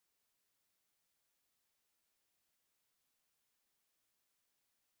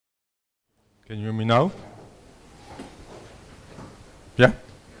Can you hear me now? Yeah?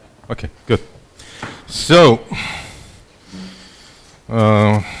 Okay, good. So,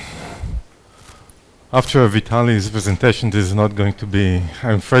 after Vitali's presentation, this is not going to be,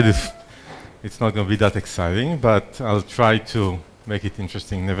 I'm afraid it's not going to be that exciting, but I'll try to make it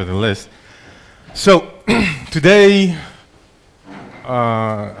interesting nevertheless. So, today,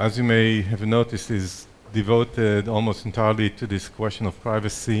 as you may have noticed, is devoted almost entirely to this question of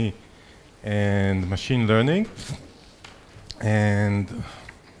privacy and machine learning. And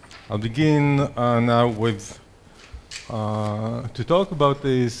I'll begin now with to talk about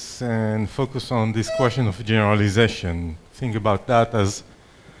this and focus on this question of generalization. Think about that as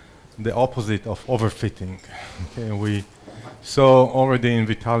the opposite of overfitting. Okay, we saw already in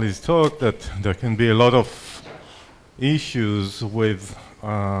Vitali's talk that there can be a lot of issues with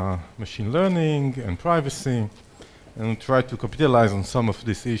machine learning and privacy, and we'll try to capitalize on some of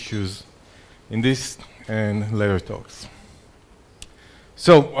these issues in this and later talks.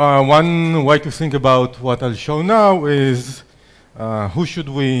 So one way to think about what I'll show now is who should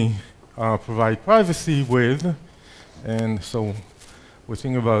we provide privacy with. And so we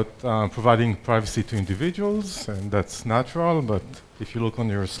think about providing privacy to individuals, and that's natural, but if you look on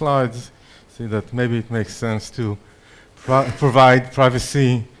your slides, see that maybe it makes sense to provide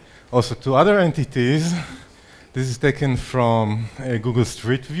privacy also to other entities. This is taken from a Google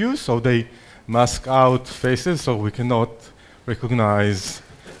Street View, so they mask out faces so we cannot recognize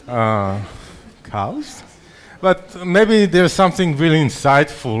cows. But maybe there's something really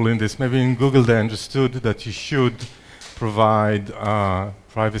insightful in this. Maybe in Google they understood that you should provide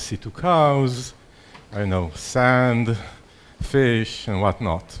privacy to cows, I know, sand, fish, and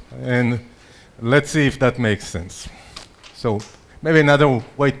whatnot. And let's see if that makes sense. So maybe another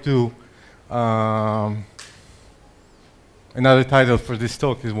way to, another title for this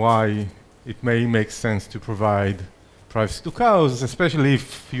talk is why it may make sense to provide privacy to cows, especially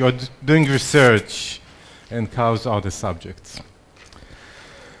if you're doing research and cows are the subjects.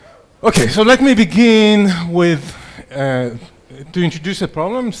 Okay, so let me begin with, to introduce a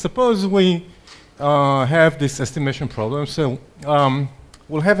problem. Suppose we have this estimation problem. So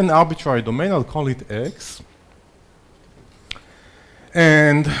we'll have an arbitrary domain, I'll call it X.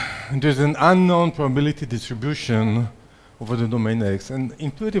 And there's an unknown probability distribution over the domain X. And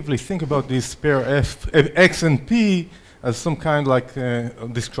intuitively think about this pair X and P as some kind like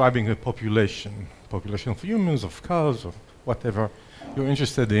describing a population of humans, of cows, or whatever you're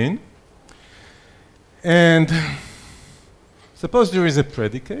interested in. And suppose there is a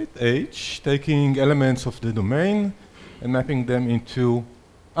predicate, H, taking elements of the domain and mapping them into,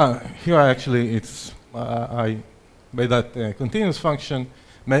 here actually it's, I made that continuous function,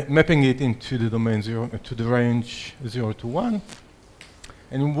 mapping it into the domain 0, to the range 0 to 1.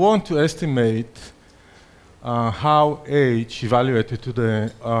 And we want to estimate how H evaluated to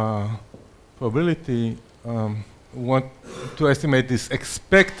the probability, we want to estimate this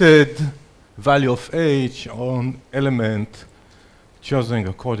expected value of H on element chosen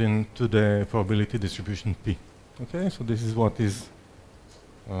according to the probability distribution P. Okay, so this is what is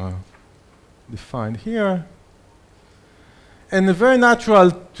defined here. And a very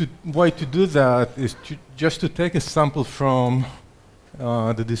natural way to do that is just to take a sample from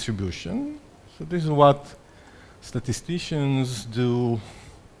the distribution. So this is what statisticians do,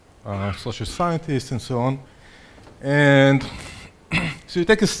 social scientists, and so on. And so you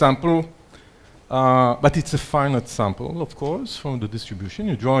take a sample, but it's a finite sample, of course, from the distribution.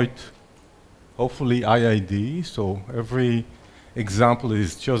 You draw it, hopefully, IID, so every example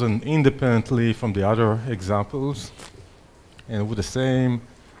is chosen independently from the other examples, and with the same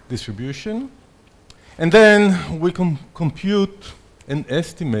distribution. And then we compute and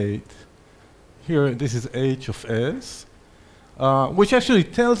estimate, here this is H of S, which actually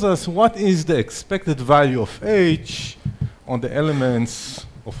tells us what is the expected value of H on the elements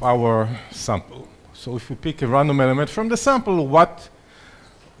of our sample. So if we pick a random element from the sample, what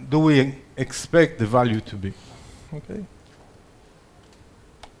do we expect the value to be? Okay.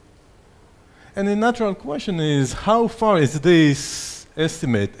 And the natural question is, how far is this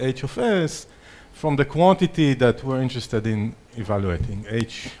estimate, H of S, from the quantity that we're interested in evaluating,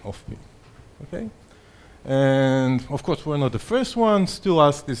 H of P? Okay? And of course, we're not the first ones to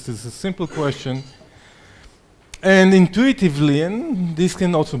ask this. This is a simple question. And intuitively, and this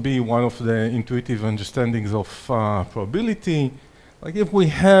can also be one of the intuitive understandings of probability, like if we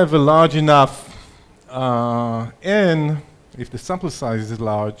have a large enough N, if the sample size is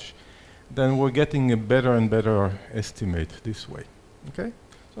large, then we're getting a better and better estimate this way. Okay?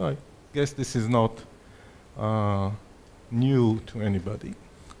 So I guess this is not new to anybody.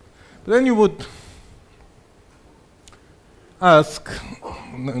 But then you would ask,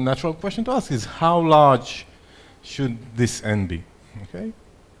 a natural question to ask is, how large should this n be? Okay?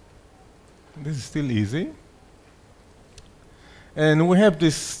 This is still easy. And we have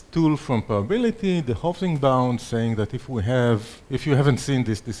this tool from probability, the Hofting bound, saying that if you haven't seen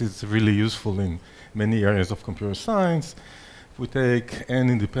this, this is really useful in many areas of computer science. If we take n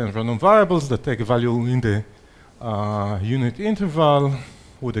independent random variables that take a value in the unit interval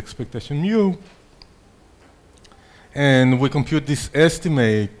with expectation mu, and we compute this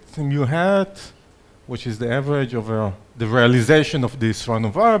estimate mu hat, which is the average over the realization of these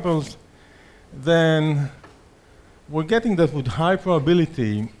random variables, then we're getting that with high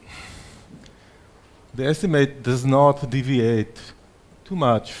probability, the estimate does not deviate too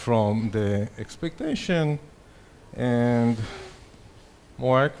much from the expectation, and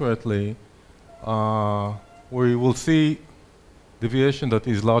more accurately, we will see deviation that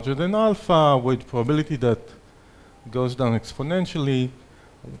is larger than alpha with probability that goes down exponentially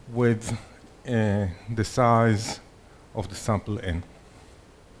with the size of the sample n.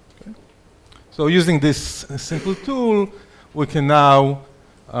 Okay? So using this simple tool, we can now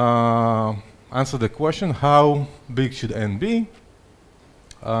answer the question, how big should n be?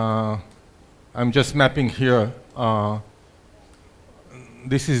 I'm just mapping here.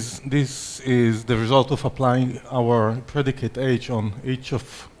 This is the result of applying our predicate h on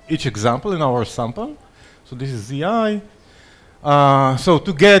each example in our sample. So this is zi. So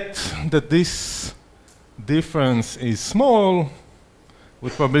to get that this difference is small,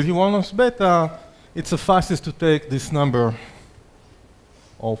 with probability 1 of beta, it suffices to take this number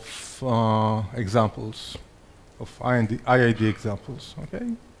of examples, of IID examples, okay?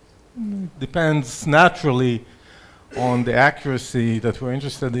 It depends naturally on the accuracy that we're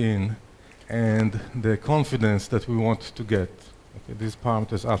interested in and the confidence that we want to get. Okay, these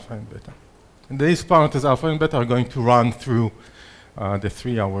parameters alpha and beta. And these parameters alpha and beta are going to run through the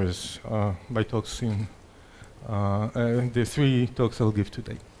 3 hours by talks in the 3 talks I'll give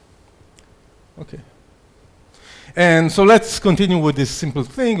today. Okay. And so let's continue with this simple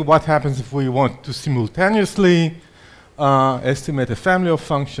thing. What happens if we want to simultaneously estimate a family of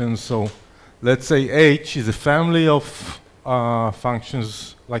functions? So let's say h is a family of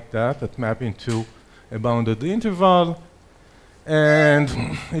functions like that map into a bounded interval. And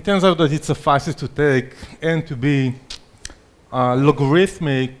it turns out that it suffices to take n to be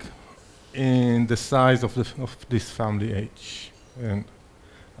logarithmic in the size of this family h. And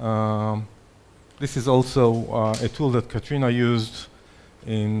this is also a tool that Katrina used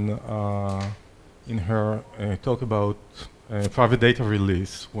in her talk about private data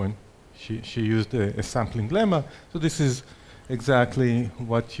release when she used a sampling lemma. So this is exactly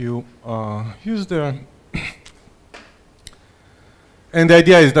what you use there. And the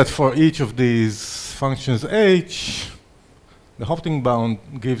idea is that for each of these functions h, the Hofting bound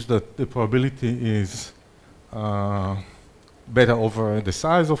gives that the probability is beta over the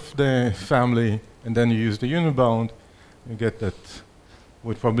size of the family, and then you use the unit bound, you get that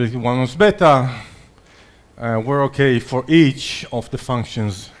with probability 1 of beta, we're okay for each of the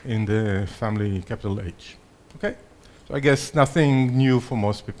functions in the family capital H. Okay? So I guess nothing new for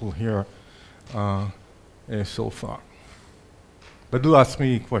most people here so far. But do ask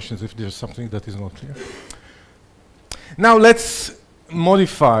me questions if there's something that is not clear. Now let's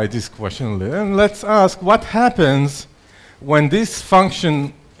modify this question a little, and let's ask what happens when this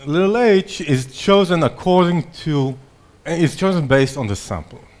function little h is chosen according to, is chosen based on the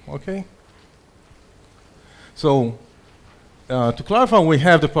sample, okay? So to clarify, we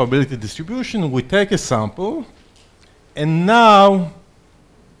have the probability distribution, we take a sample, and now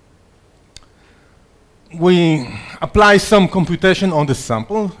we apply some computation on the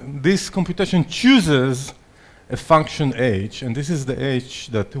sample. This computation chooses a function h, and this is the h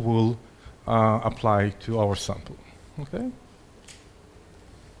that will apply to our sample, okay?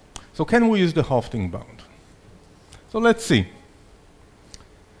 So can we use the Hofting bound? So let's see.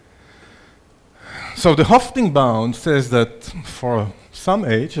 So the Hofting bound says that for some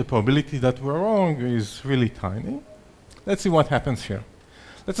h, the probability that we're wrong is really tiny. Let's see what happens here.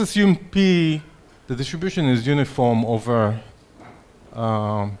 Let's assume P, the distribution is uniform over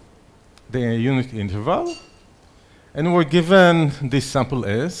the unit interval. And we're given this sample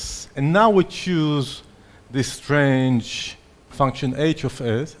S. And now we choose this strange function h of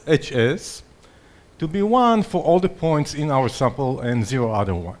s, hs, to be 1 for all the points in our sample and 0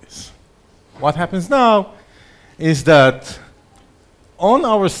 otherwise. What happens now is that on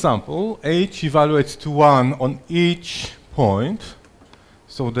our sample, h evaluates to 1 on each point.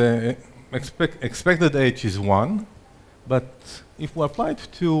 So the expected h is 1. But if we apply it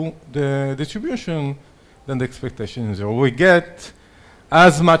to the distribution, then the expectation is 0. We get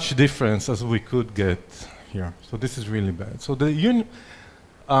as much difference as we could get here. So this is really bad. So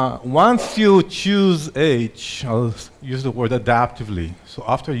once you choose H, I'll use the word adaptively. So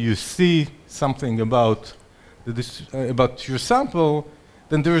after you see something about your sample,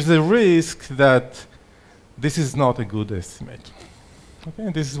 then there is a risk that this is not a good estimate. Okay,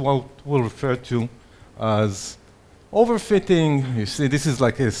 and this is what we'll refer to as overfitting. You see, this is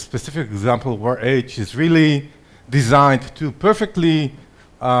like a specific example where H is really designed to perfectly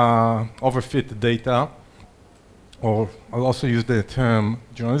overfit the data. Or I'll also use the term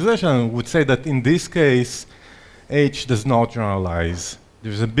generalization. I would say that in this case, H does not generalize.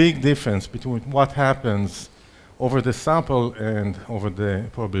 There's a big difference between what happens over the sample and over the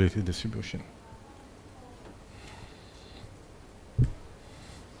probability distribution.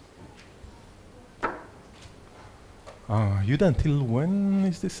 Yuda, until when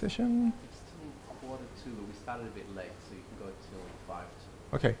is this session? It's till 1:45, but we started a bit late, so you can go till 5.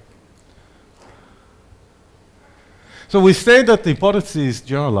 Okay. So we say that the hypothesis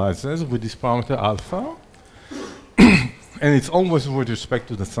generalizes with this parameter alpha, and it's always with respect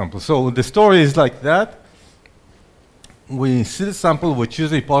to the sample. So the story is like that. We see the sample, we choose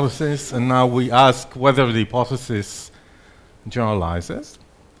the hypothesis, and now we ask whether the hypothesis generalizes.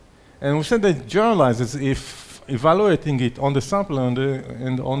 And we said that it generalizes if evaluating it on the sample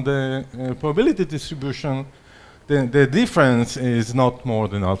and on the probability distribution, the difference is not more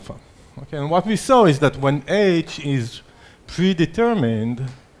than alpha. Okay, and what we saw is that when H is predetermined,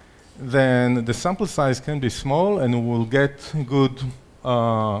 then the sample size can be small and we'll get good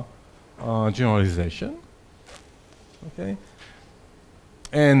generalization. Okay,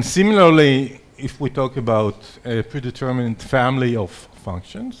 and similarly, if we talk about a predetermined family of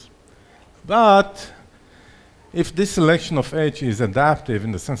functions, but if this selection of H is adaptive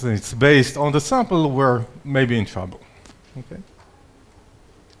in the sense that it's based on the sample, we're maybe in trouble. Okay.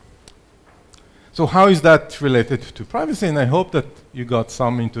 So how is that related to privacy? And I hope that you got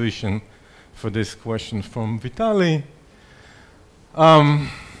some intuition for this question from Vitali.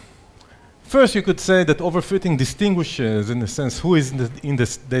 First, you could say that overfitting distinguishes, in a sense, who is in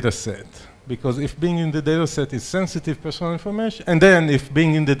this data set. Because if being in the data set is sensitive personal information, and then if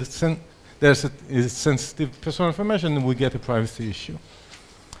being in the data set is sensitive personal information, we get a privacy issue.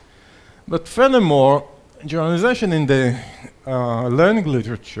 But furthermore, generalization in the learning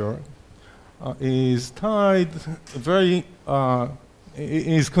literature is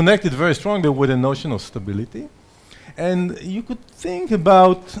connected very strongly with the notion of stability. And you could think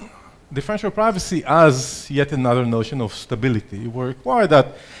about differential privacy as yet another notion of stability. We require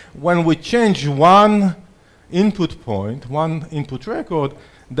that when we change one input point, one input record,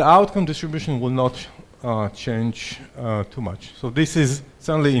 the outcome distribution will not change too much. So this is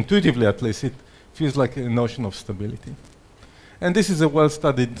certainly intuitively, at least, it feels like a notion of stability. And this is a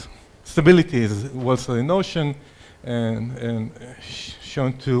well-studied, stability is a well-studied notion and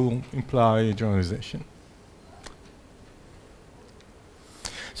shown to imply generalization.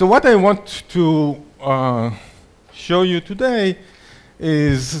 So what I want to show you today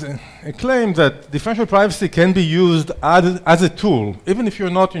is a claim that differential privacy can be used as a tool. Even if you're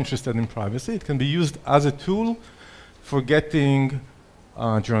not interested in privacy, it can be used as a tool for getting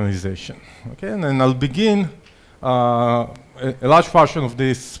generalization. Okay, and then I'll begin. A large portion of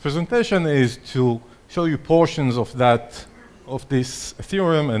this presentation is to show you portions of this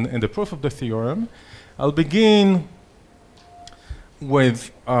theorem and the proof of the theorem. I'll begin with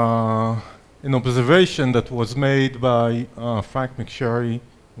an observation that was made by Frank McSherry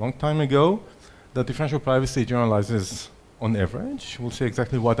a long time ago, that differential privacy generalizes on average. We'll see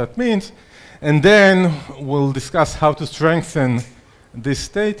exactly what that means. And then we'll discuss how to strengthen this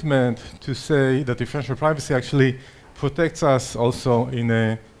statement to say that differential privacy actually protects us also in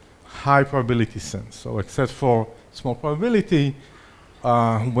a high probability sense. So except for small probability,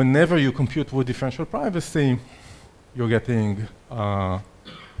 whenever you compute with differential privacy, you're getting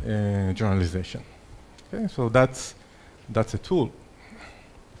generalization. Okay, so that's a tool.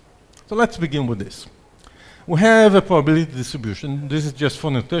 So let's begin with this. We have a probability distribution. This is just for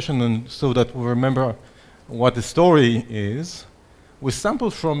notation and so that we remember what the story is. We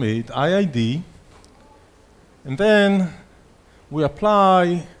sample from it IID, and then we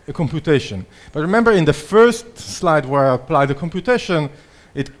apply a computation. But remember, in the first slide where I applied the computation,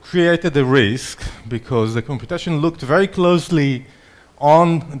 it created a risk because the computation looked very closely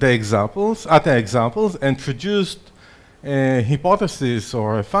on the examples, and produced a hypothesis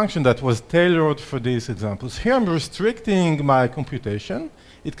or a function that was tailored for these examples. Here I'm restricting my computation.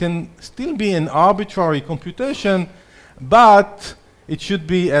 It can still be an arbitrary computation, but it should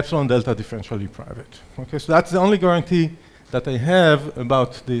be epsilon delta differentially private. Okay, so that's the only guarantee that I have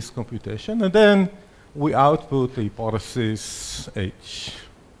about this computation. And then we output the hypothesis H.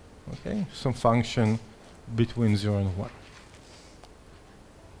 Okay, some function between 0 and 1.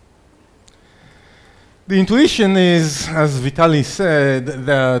 The intuition is, as Vitali said,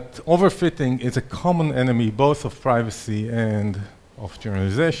 that overfitting is a common enemy both of privacy and of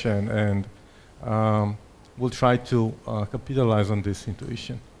generalization, and we'll try to capitalize on this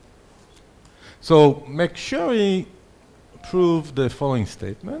intuition. So make sure we prove the following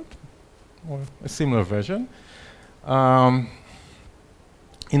statement, or a similar version.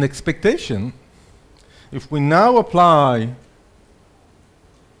 In expectation, if we now apply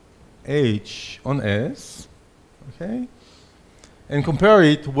H on S, okay, and compare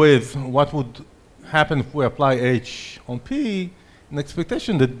it with what would happen if we apply H on P, in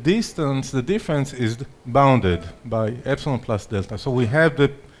expectation, the distance, the difference is bounded by epsilon plus delta. So we have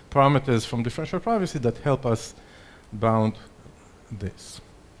the parameters from differential privacy that help us bound this.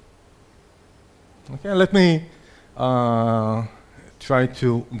 Okay, let me try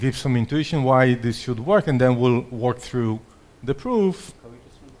to give some intuition why this should work, and then we'll work through the proof. Can we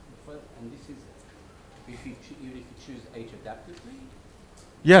just and this is if you even if you choose H adaptively?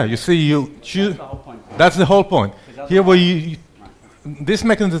 Yeah, you see, you choose. That's the whole point. That's the whole point. Here, where you Right. this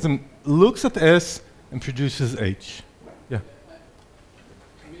mechanism looks at S and produces H. Yeah.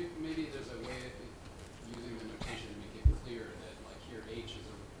 Maybe there's a way of using the notation to make it clear that, like here, H is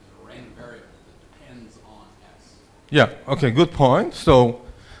a random variable that depends on S. Yeah, okay, good point. So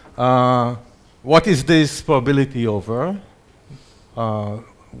what is this probability over?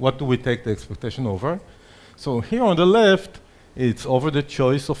 What do we take the expectation over? So here on the left, it's over the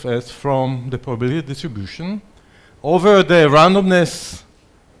choice of S from the probability distribution, over the randomness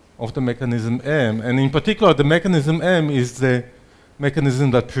of the mechanism M. And in particular, the mechanism M is the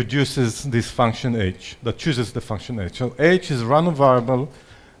mechanism that produces this function H, that chooses the function H. So H is a random variable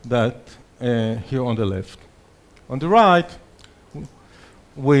that here on the left. On the right,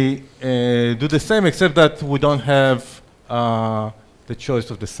 we do the same, except that we don't have the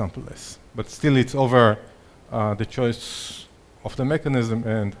choice of the sample S. But still, it's over the choice of the mechanism.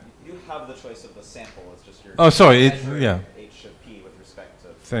 And you have the choice of the sample. It's just your oh, sorry. yeah. H of P with respect to.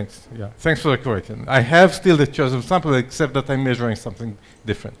 Thanks. Yeah. Thanks for the correction. I have still the choice of sample, except that I'm measuring something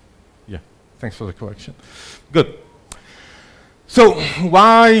different. Yeah. Thanks for the correction. Good. So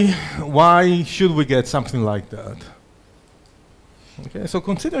why should we get something like that? Okay. So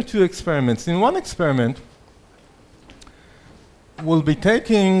consider two experiments. In one experiment, we'll be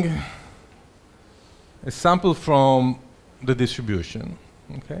taking a sample from the distribution,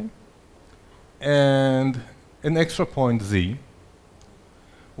 okay, and an extra point Z.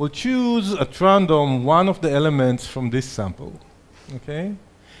 We'll choose at random one of the elements from this sample, okay?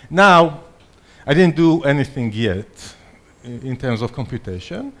 Now, I didn't do anything yet in terms of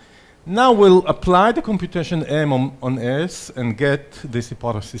computation. Now we'll apply the computation M on S and get this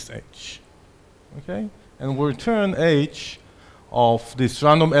hypothesis H, okay? And we'll return H of this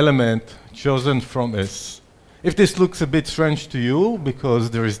random element chosen from S. If this looks a bit strange to you,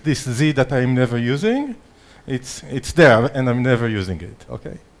 because there is this Z that I'm never using, it's there and I'm never using it,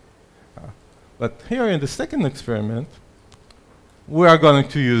 okay? But here in the second experiment, we are going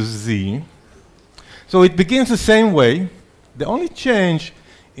to use Z. So it begins the same way. The only change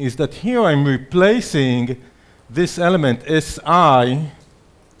is that here I'm replacing this element Si,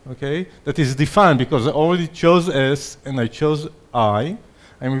 okay, that is defined because I already chose S and I chose I.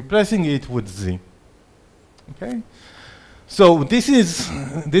 I'm replacing it with Z. Okay? So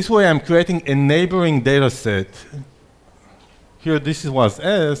this way I'm creating a neighboring data set. Here this was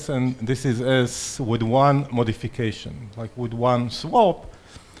S, and this is S with one modification, like with one swap,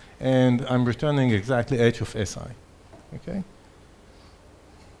 and I'm returning exactly H of Si. Okay?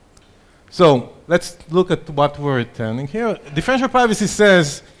 So let's look at what we're returning here. Differential privacy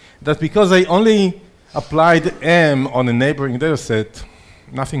says that because I only applied M on a neighboring data set,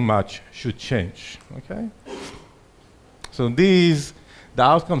 nothing much should change. Okay? So the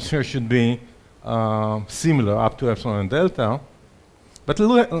outcomes here should be similar up to epsilon and delta. But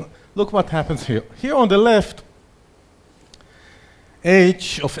look what happens here. Here on the left,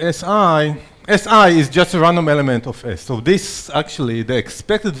 H of Si is just a random element of S. So this actually, the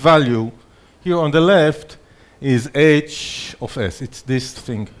expected value here on the left is H of S. It's this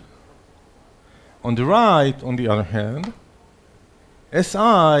thing. On the right, on the other hand,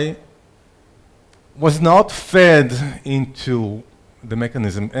 Si was not fed into the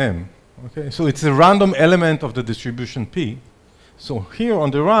mechanism M. Okay? So it's a random element of the distribution P. So here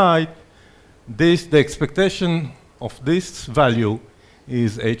on the right, the expectation of this value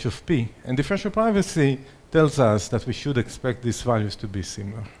is h of p. And differential privacy tells us that we should expect these values to be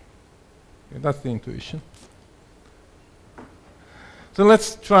similar. Okay, that's the intuition. So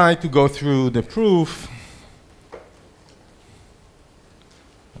let's try to go through the proof.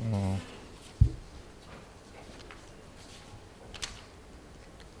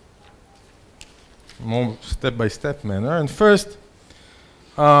 More step-by-step manner. And first,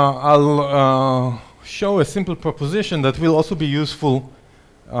 I'll show a simple proposition that will also be useful,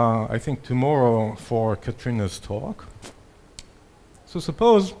 I think, tomorrow for Katrina's talk. So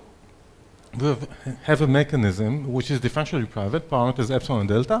suppose we have a mechanism which is differentially private, parameters epsilon and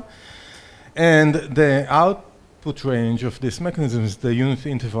delta, and the output range of this mechanism is the unit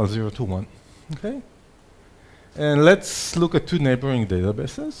interval 0 to 1. Okay? And let's look at two neighboring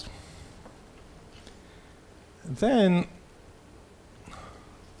databases. Then,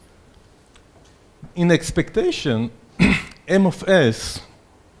 in expectation, M of S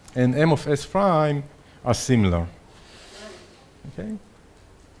and M of S prime are similar. Okay?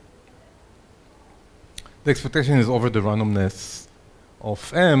 The expectation is over the randomness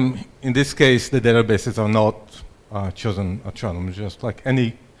of M. In this case, the databases are not chosen at random, just like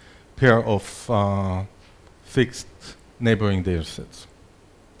any pair of fixed neighboring data sets.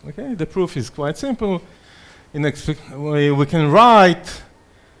 Okay? The proof is quite simple. We can write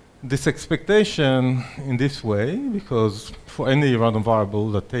this expectation in this way, because for any random variable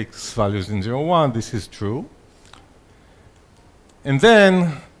that takes values in 0, 1, this is true. And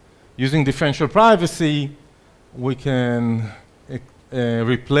then, using differential privacy, we can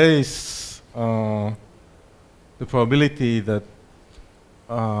replace the probability that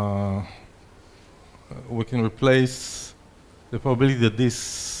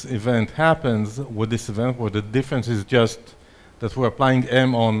this event happens with this event, where the difference is just that we're applying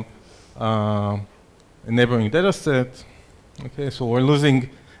M on a neighboring data set. Okay, so we're losing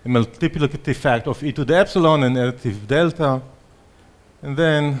a multiplicative factor of e to the epsilon and additive delta. And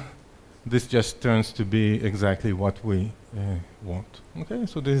then this just turns to be exactly what we want. Okay,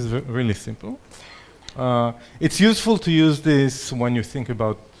 so this is really simple. It's useful to use this when you think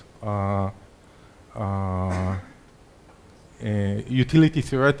about a utility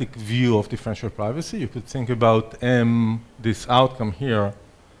theoretic view of differential privacy. You could think about this outcome here,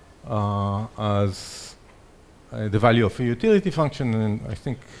 as the value of a utility function, and I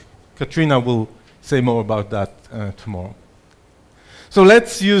think Katrina will say more about that tomorrow. So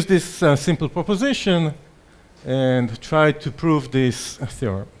let's use this simple proposition and try to prove this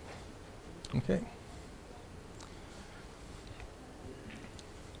theorem. Okay.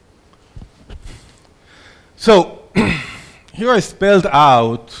 So here I spelled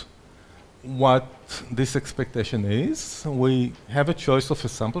out what this expectation is. We have a choice of a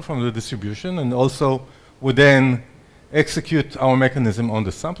sample from the distribution, and also we then execute our mechanism on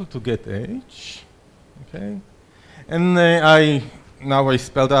the sample to get h. Okay, and now I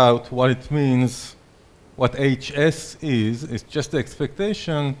spelled out what it means. What hs is just the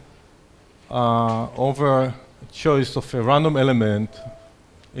expectation over a choice of a random element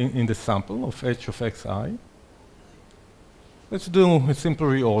in the sample of h of xi. Let's do a simple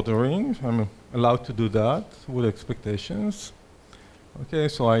reordering. I'm allowed to do that with expectations. Okay,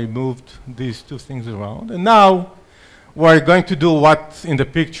 so I moved these two things around. And now we're going to do what in the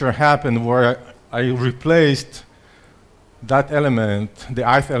picture happened, where I replaced that element, the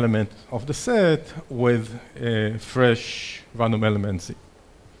ith element of the set, with a fresh random element z.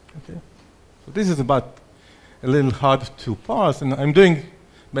 Okay, so this is about a little hard to parse, and I'm doing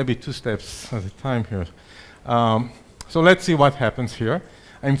maybe 2 steps at a time here. So let's see what happens here.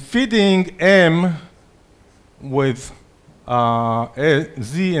 I'm feeding M with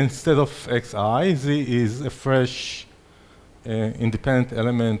z instead of xi. Z is a fresh independent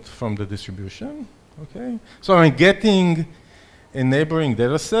element from the distribution. Okay, so I'm getting a neighboring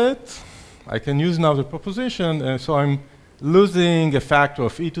data set. I can use now the proposition, so I'm losing a factor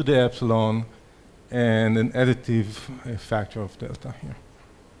of e to the epsilon and an additive factor of delta here.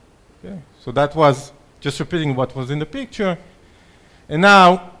 Okay, so that was just repeating what was in the picture. And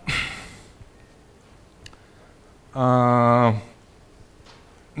now, now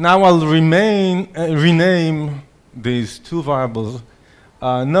I'll rename these two variables.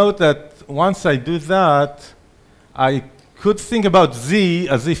 Note that once I do that, I could think about z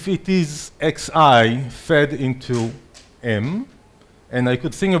as if it is xi fed into m. And I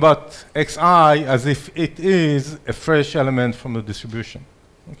could think about xi as if it is a fresh element from the distribution.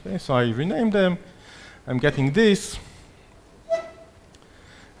 Okay, so I rename them. I'm getting this.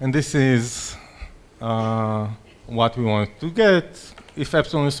 And this is what we want to get. If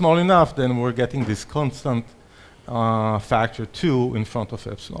epsilon is small enough, then we're getting this constant factor 2 in front of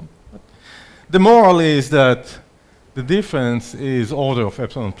epsilon. But the moral is that the difference is order of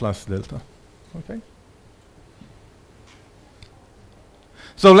epsilon plus delta. Okay?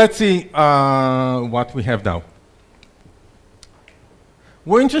 So let's see what we have now.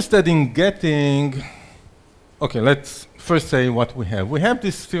 We're interested in getting, okay, let's first say what we have. We have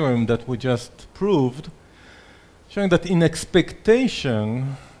this theorem that we just proved, showing that in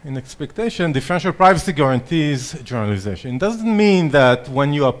expectation, differential privacy guarantees generalization. It doesn't mean that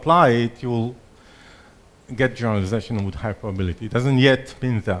when you apply it, you'll get generalization with high probability. It doesn't yet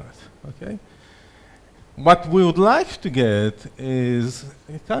mean that, okay? What we would like to get is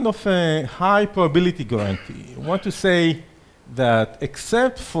a kind of a high probability guarantee. We want to say that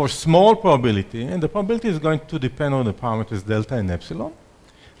except for small probability, and the probability is going to depend on the parameters delta and epsilon,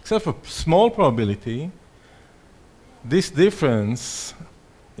 except for small probability, this difference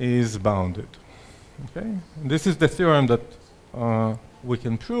is bounded. Okay? And this is the theorem that we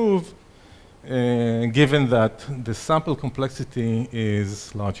can prove given that the sample complexity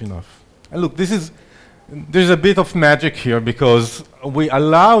is large enough. And look, there's a bit of magic here because we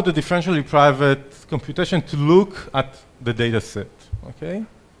allow the differentially private computation to look at the data set, okay?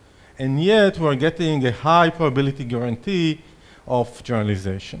 And yet we're getting a high probability guarantee of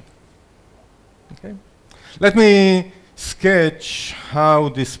generalization, okay? Let me sketch how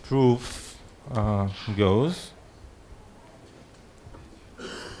this proof goes.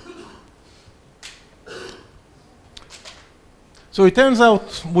 So it turns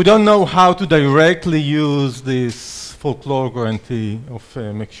out we don't know how to directly use this folklore guarantee of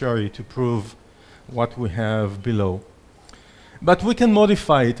McSherry to prove what we have below. But we can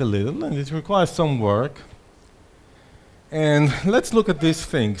modify it a little, and it requires some work. And let's look at this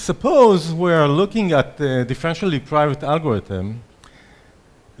thing. Suppose we're looking at a differentially private algorithm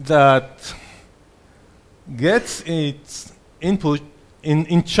that gets its input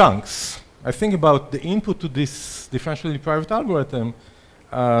in chunks. I think about the input to this differentially private algorithm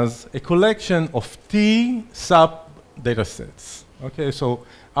as a collection of T sub-data sets. Okay, so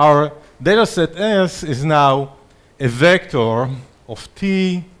our data set S is now a vector of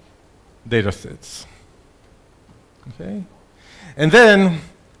T data sets. Okay? And then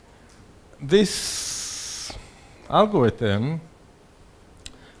this algorithm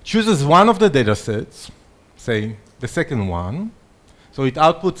chooses one of the data sets, say the second one. So it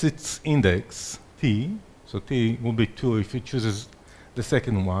outputs its index, T. So T will be 2 if it chooses the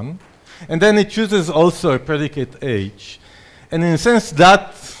second one. And then it chooses also a predicate H. And in a sense,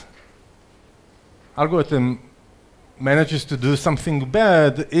 that algorithm manages to do something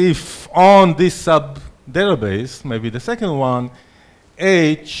bad if on this sub-database, maybe the second one,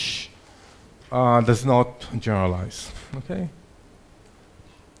 H does not generalize. Okay?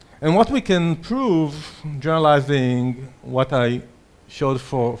 And what we can prove, generalizing what I showed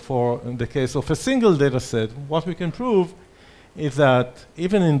for the case of a single data set, what we can prove is that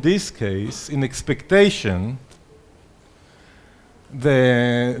even in this case, in expectation,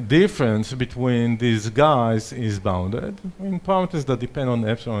 the difference between these guys is bounded in parameters that depend on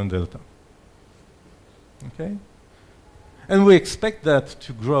epsilon and delta. Okay? And we expect that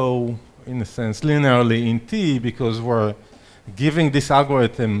to grow, in a sense, linearly in T because we're giving this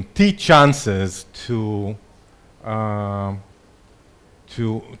algorithm T chances to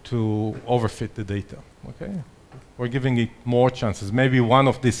overfit the data, okay? We're giving it more chances. Maybe one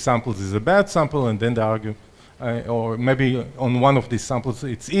of these samples is a bad sample, and then or maybe on one of these samples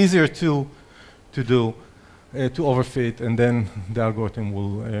it's easier to overfit, and then the algorithm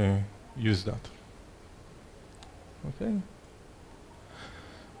will use that. Okay?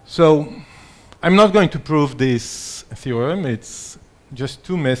 So I'm not going to prove this theorem. It's just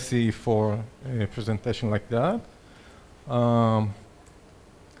too messy for a presentation like that.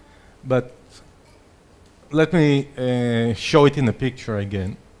 But let me show it in a picture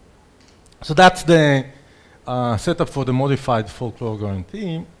again. So that's the setup for the modified folklore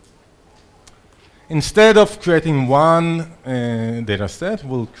guarantee. Instead of creating one data set,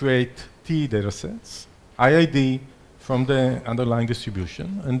 we'll create T data sets, IID from the underlying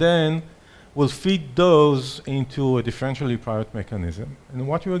distribution, and then we'll feed those into a differentially private mechanism. And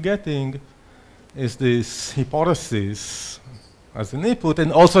what you're getting is this hypothesis as an input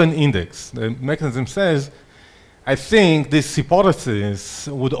and also an index. The mechanism says, I think this hypothesis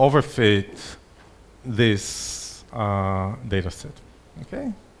would overfit this data set.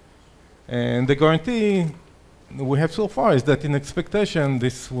 Okay? And the guarantee we have so far is that in expectation,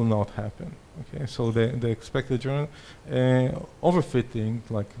 this will not happen. Okay? So the expected overfitting,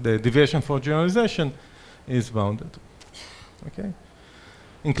 like the deviation for generalization, is bounded. Okay?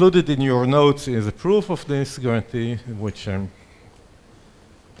 included in your notes is a proof of this guarantee, which I'm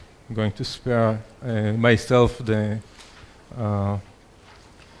going to spare myself the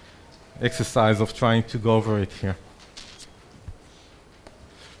exercise of trying to go over it here.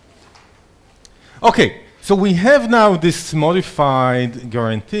 Okay, so we have now this modified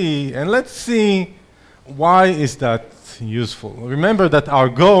guarantee, and let's see why is that useful. Remember that our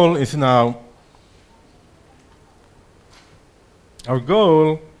goal is now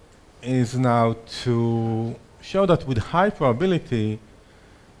to show that with high probability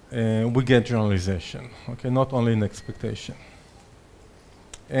we get generalization, okay, not only an expectation.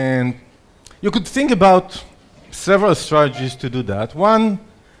 And you could think about several strategies to do that. One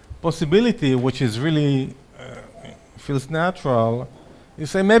possibility, which is really feels natural, is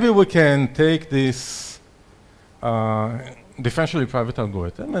say maybe we can take this differentially private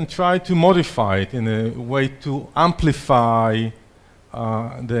algorithm and try to modify it in a way to amplify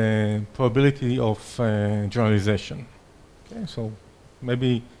the probability of generalization. Okay, so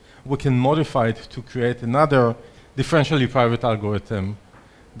maybe we can modify it to create another differentially private algorithm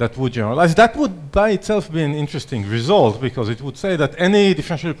that would generalize. That would by itself be an interesting result, because it would say that any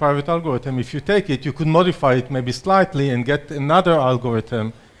differentially private algorithm, if you take it, you could modify it maybe slightly and get another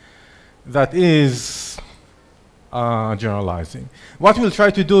algorithm that is generalizing. What we'll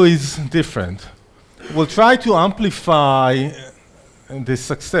try to do is different. We'll try to amplify the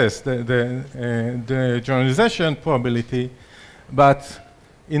success, the generalization probability, but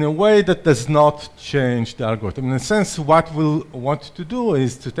in a way that does not change the algorithm. In a sense, what we'll want to do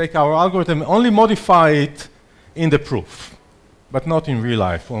is to take our algorithm, only modify it in the proof, but not in real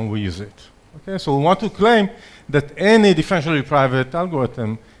life when we use it. Okay, so we want to claim that any differentially private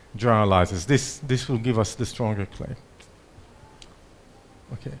algorithm generalizes. This will give us the stronger claim.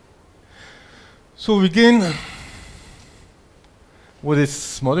 Okay. So we begin with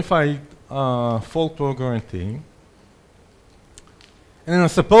this modified fault-law guarantee. And then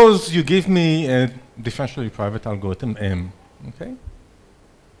suppose you give me a differentially private algorithm M, okay?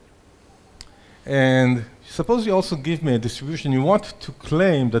 And suppose you also give me a distribution. You want to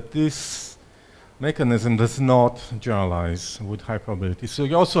claim that this mechanism does not generalize with high probability. So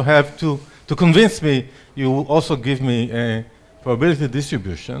you also have to convince me, you also give me a probability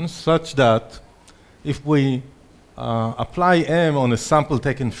distribution such that if we apply M on a sample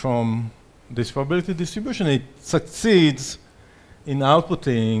taken from this probability distribution, it succeeds in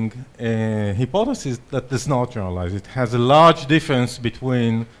outputting a hypothesis that does not generalize. It has a large difference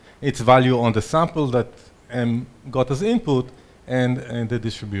between its value on the sample that M got as input and the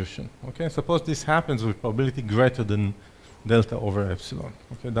distribution. Okay, suppose this happens with probability greater than delta over epsilon.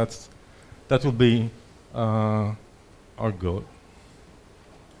 Okay, that will be our goal.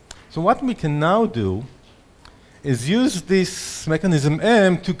 So what we can now do is use this mechanism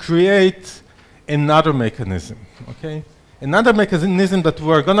M to create another mechanism. Okay. Another mechanism that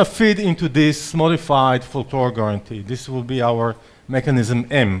we're going to feed into this modified fault-law guarantee. This will be our mechanism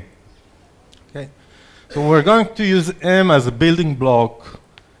M. Okay? So we're going to use M as a building block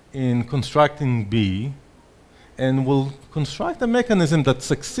in constructing B, and we'll construct a mechanism that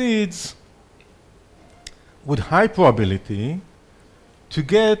succeeds with high probability to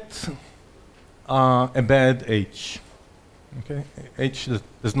get a bad H. Okay? H that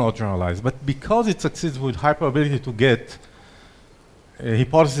does not generalize. But because it succeeds with high probability to get a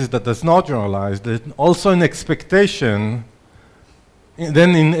hypothesis that does not generalize, that also in expectation,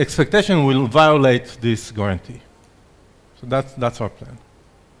 then in expectation we'll violate this guarantee. So that's our plan.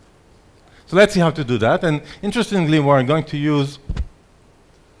 So let's see how to do that. And interestingly, we're going to use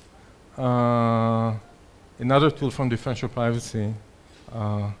another tool from differential privacy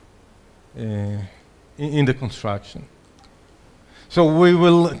in the construction. So we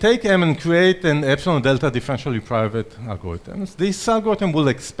will take M and create an epsilon delta differentially private algorithm. This algorithm will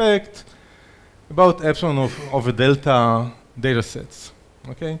expect about epsilon of a delta data sets.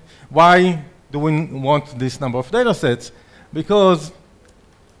 Okay? Why do we want this number of data sets? Because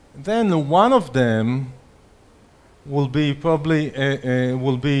then one of them will be probably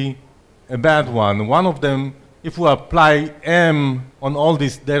a bad one. One of them, if we apply M on all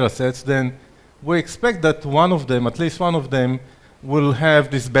these data sets, then we expect that one of them, at least one of them, will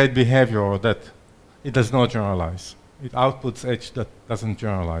have this bad behavior that it does not generalize. It outputs H that doesn't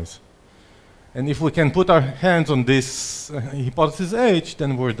generalize. And if we can put our hands on this hypothesis H,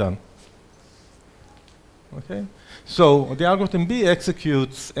 then we're done. Okay? So the algorithm B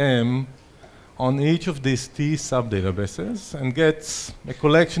executes M on each of these T sub-databases and gets a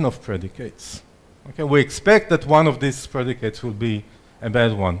collection of predicates. Okay? We expect that one of these predicates will be a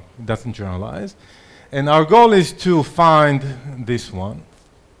bad one. It doesn't generalize. And our goal is to find this one.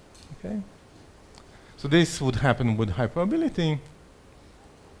 Okay? So this would happen with high probability.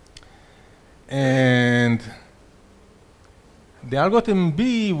 And the algorithm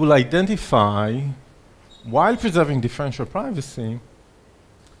B will identify, while preserving differential privacy,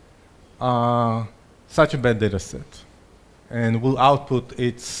 such a bad data set, and will output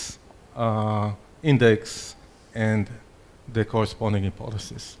its index and the corresponding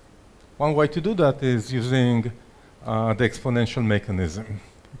hypothesis. One way to do that is using the exponential mechanism.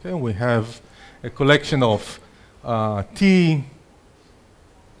 Okay, we have a collection of T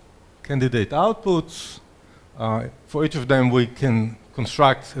candidate outputs. For each of them, we can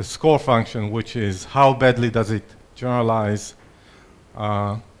construct a score function, which is how badly does it generalize.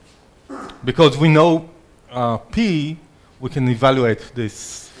 Because we know P, we can evaluate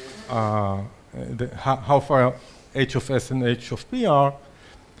this, how far H of S and H of P are.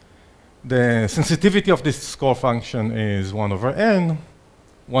 The sensitivity of this score function is 1 over n,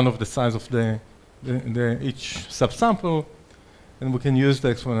 one of the size of each subsample, and we can use the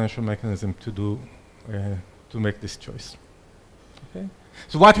exponential mechanism to make this choice. Okay?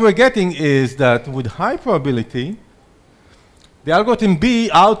 So what we're getting is that with high probability, the algorithm B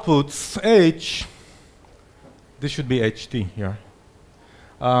outputs H, this should be HT here,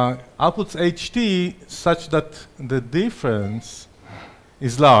 outputs HT such that the difference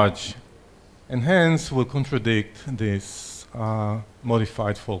is large, and hence will contradict this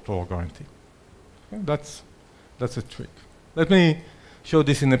modified fault-tolerant guarantee. Okay? That's a trick. Let me show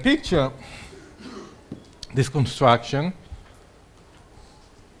this in a picture, this construction.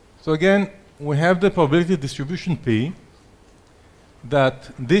 So again, we have the probability distribution P that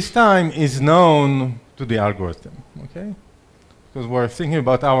this time is known to the algorithm, okay? Because we're thinking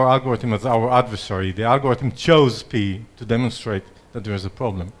about our algorithm as our adversary. The algorithm chose P to demonstrate that there is a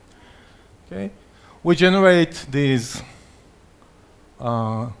problem, okay? We generate these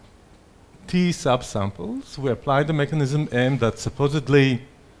T subsamples. We apply the mechanism M that supposedly,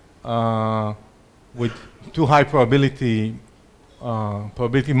 with too high probability,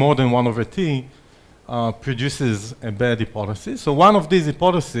 probability more than 1 over T, produces a bad hypothesis. So one of these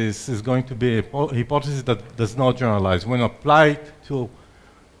hypotheses is going to be a hypothesis that does not generalize. When applied to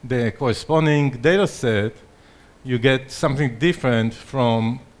the corresponding data set, you get something different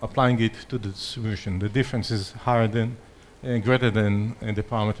from applying it to the distribution. The difference is higher than, greater than the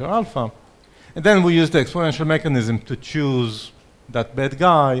parameter alpha. And then we use the exponential mechanism to choose that bad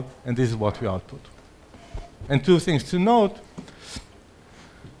guy, and this is what we output. And two things to note.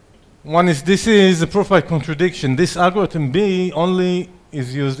 One is this is a proof by contradiction. This algorithm B only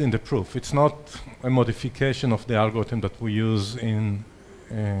is used in the proof. It's not a modification of the algorithm that we use in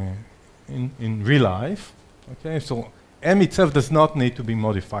real life. Okay, so M itself does not need to be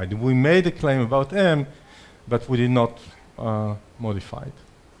modified. We made a claim about M, but we did not modify it.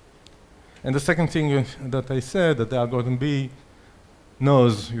 And the second thing that I said, that the algorithm B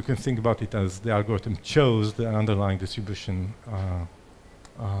knows, you can think about it as the algorithm chose the underlying distribution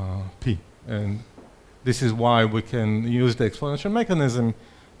P. And this is why we can use the exponential mechanism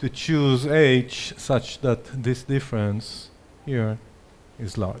to choose H such that this difference here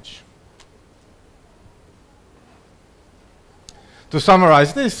is large. To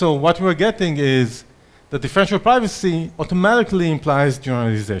summarize this, so what we're getting is that differential privacy automatically implies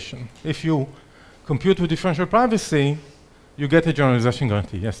generalization. If you compute with differential privacy, you get a generalization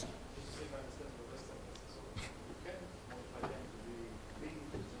guarantee. Yes?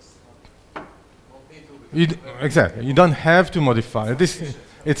 Exactly. You don't have to modify.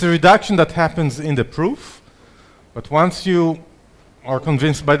 It's a reduction that happens in the proof, but once you are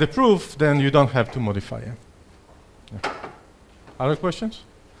convinced by the proof, then you don't have to modify it. Yeah. Other questions?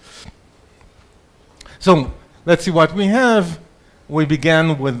 So let's see what we have. We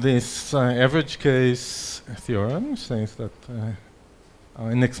began with this average case theorem, says that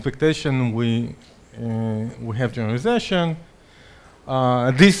in expectation we have generalization.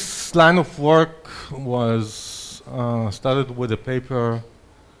 This line of work was started with a paper,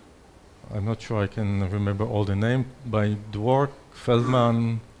 I'm not sure I can remember all the name, by Dwork,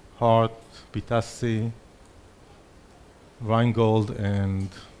 Feldman, Hart, Pitassi, Reingold, and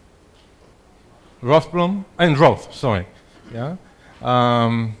Rothblum, and Roth, sorry, yeah,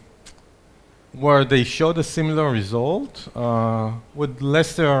 where they showed a similar result with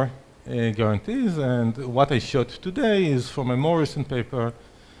lesser guarantees, and what I showed today is from a more recent paper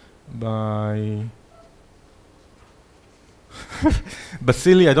by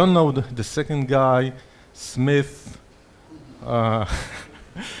Basili, I don't know the second guy, Smith, help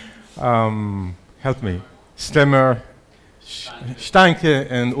me, Stemmer, Steinke,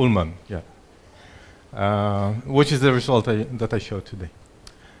 and Ullman, yeah. Which is the result that I showed today.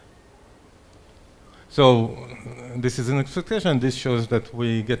 So this is an expectation. This shows that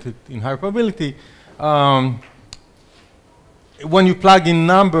we get it in higher probability. When you plug in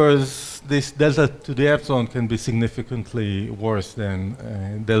numbers, this delta to the epsilon can be significantly worse than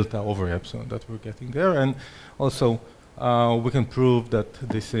delta over epsilon that we're getting there. And also, we can prove that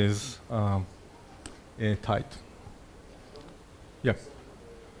this is tight. Yeah.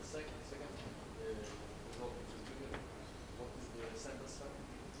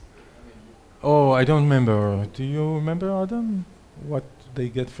 Oh, I don't remember. Do you remember, Adam? What they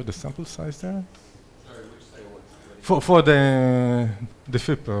get for the sample size there? Sorry, which sample? For the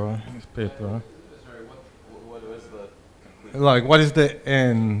paper. Sorry, What was the conclusion? Like, what is the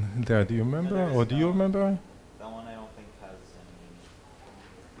n there? Do you remember, or do you remember? That one I don't think has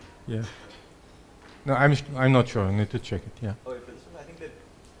any. Yeah. No, I'm not sure. I need to check it. Yeah. Oh, if it's, I think that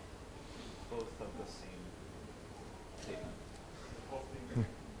both have the same statement.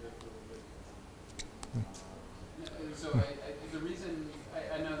 So the reason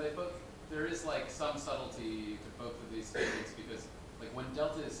I know they both, there is like some subtlety to both of these statements because like when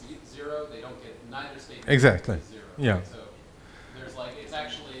delta is 0, they don't get, neither statement Exactly. is 0. Yeah. Right? So there's like, it's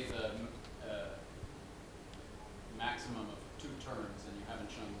actually the maximum of 2 terms and you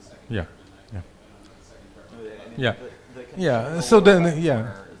haven't shown the second Yeah. term. And Yeah. I don't know the second term. No, I mean, Yeah. The Yeah, conditional so then, left yeah.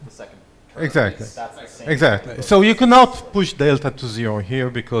 corner is the second term. Exactly. That's the same. Exactly. So you cannot push delta to 0 here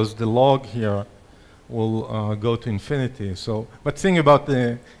because the log here will go to infinity. So, but think about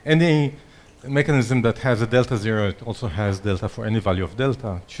any mechanism that has a delta 0, it also has delta for any value of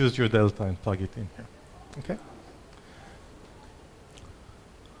delta. Choose your delta and plug it in here. Okay?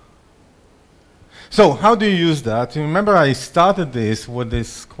 So how do you use that? You remember I started this with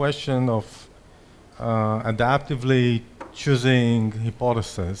this question of adaptively choosing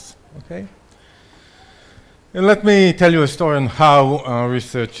hypotheses. Okay? And let me tell you a story on how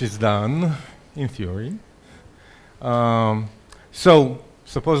research is done in theory. So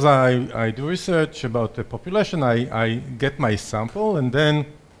suppose I do research about the population, I get my sample, and then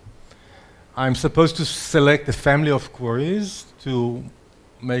I'm supposed to select a family of queries to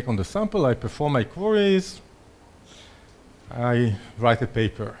make on the sample. I perform my queries, I write a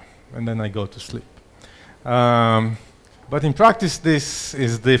paper, and then I go to sleep. But in practice, this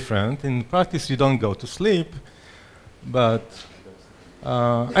is different. In practice, you don't go to sleep, but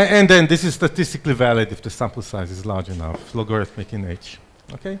and then this is statistically valid if the sample size is large enough, logarithmic in h.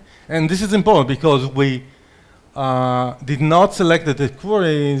 Okay, and this is important because we did not select the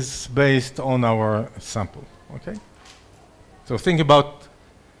queries based on our sample. Okay, so think about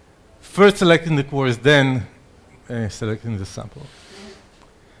first selecting the queries, then selecting the sample.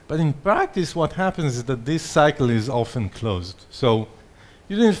 But in practice, what happens is that this cycle is often closed. So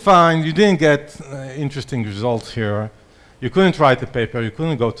you didn't get interesting results here. You couldn't write a paper, you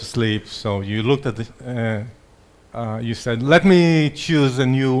couldn't go to sleep, so you looked at the, you said, let me choose a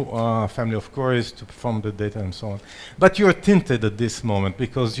new family of queries to perform the data and so on. But you're tinted at this moment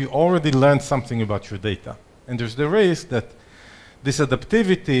because you already learned something about your data. And there's the risk that this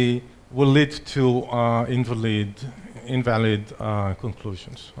adaptivity will lead to invalid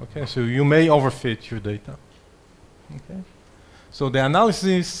conclusions. Okay, so you may overfit your data. Okay, so the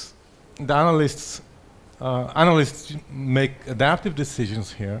analysts make adaptive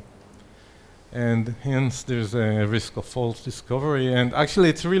decisions here, and hence there's a risk of false discovery. And actually,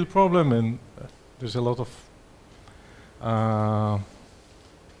 it's a real problem, and there's a lot of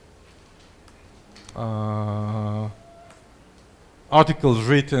articles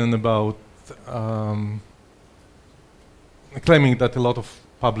written about claiming that a lot of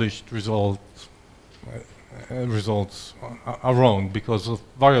published results are wrong because of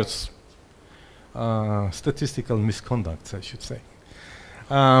various statistical misconducts, I should say.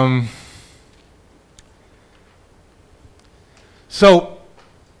 So,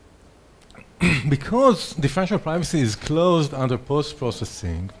 because differential privacy is closed under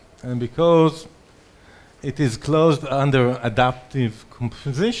post-processing, and because it is closed under adaptive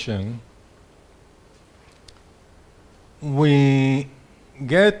composition, we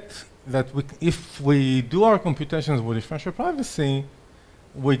get that if we do our computations with differential privacy,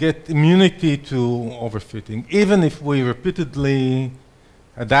 we get immunity to overfitting, even if we repeatedly,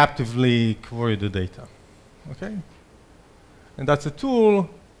 adaptively query the data. Okay? And that's a tool,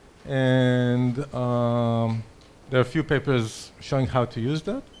 and there are a few papers showing how to use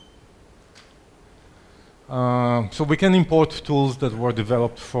that. So we can import tools that were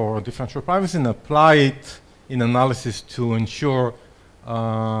developed for differential privacy and apply it in analysis to ensure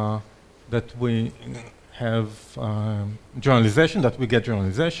that we have generalization, that we get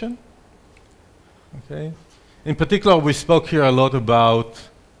generalization. Okay. In particular, we spoke here a lot about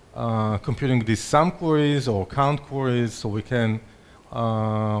computing these sum queries or count queries, so we can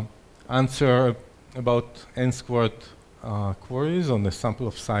answer about n squared queries on a sample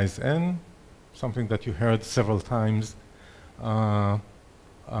of size n, something that you heard several times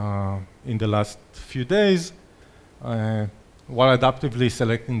in the last few days, while adaptively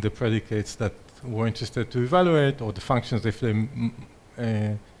selecting the predicates that we're interested to evaluate, or the functions if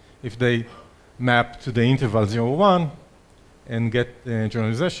they map to the interval 0, 1, and get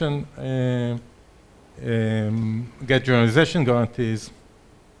generalization, get generalization guarantees.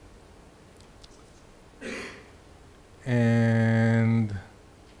 And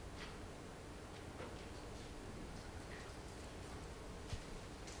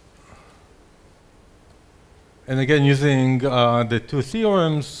again, using the two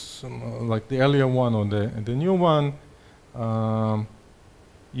theorems, like the earlier one or the new one,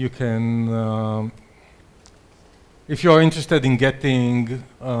 you can, if you're interested in getting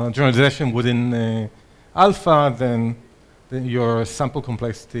generalization within alpha, then your sample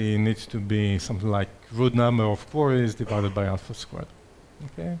complexity needs to be something like root number of queries divided by alpha squared.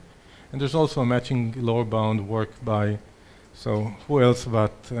 Okay, and there's also a matching lower bound work by, so who else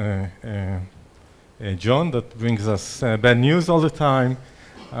but John, that brings us bad news all the time,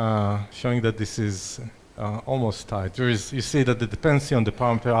 showing that this is almost tight. You see that the dependency on the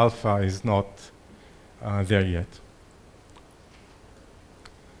parameter alpha is not there yet.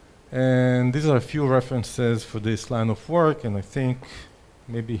 And these are a few references for this line of work, and I think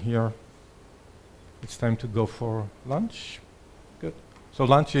maybe here it's time to go for lunch. Good. So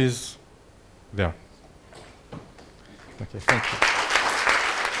lunch is there. Okay, thank you.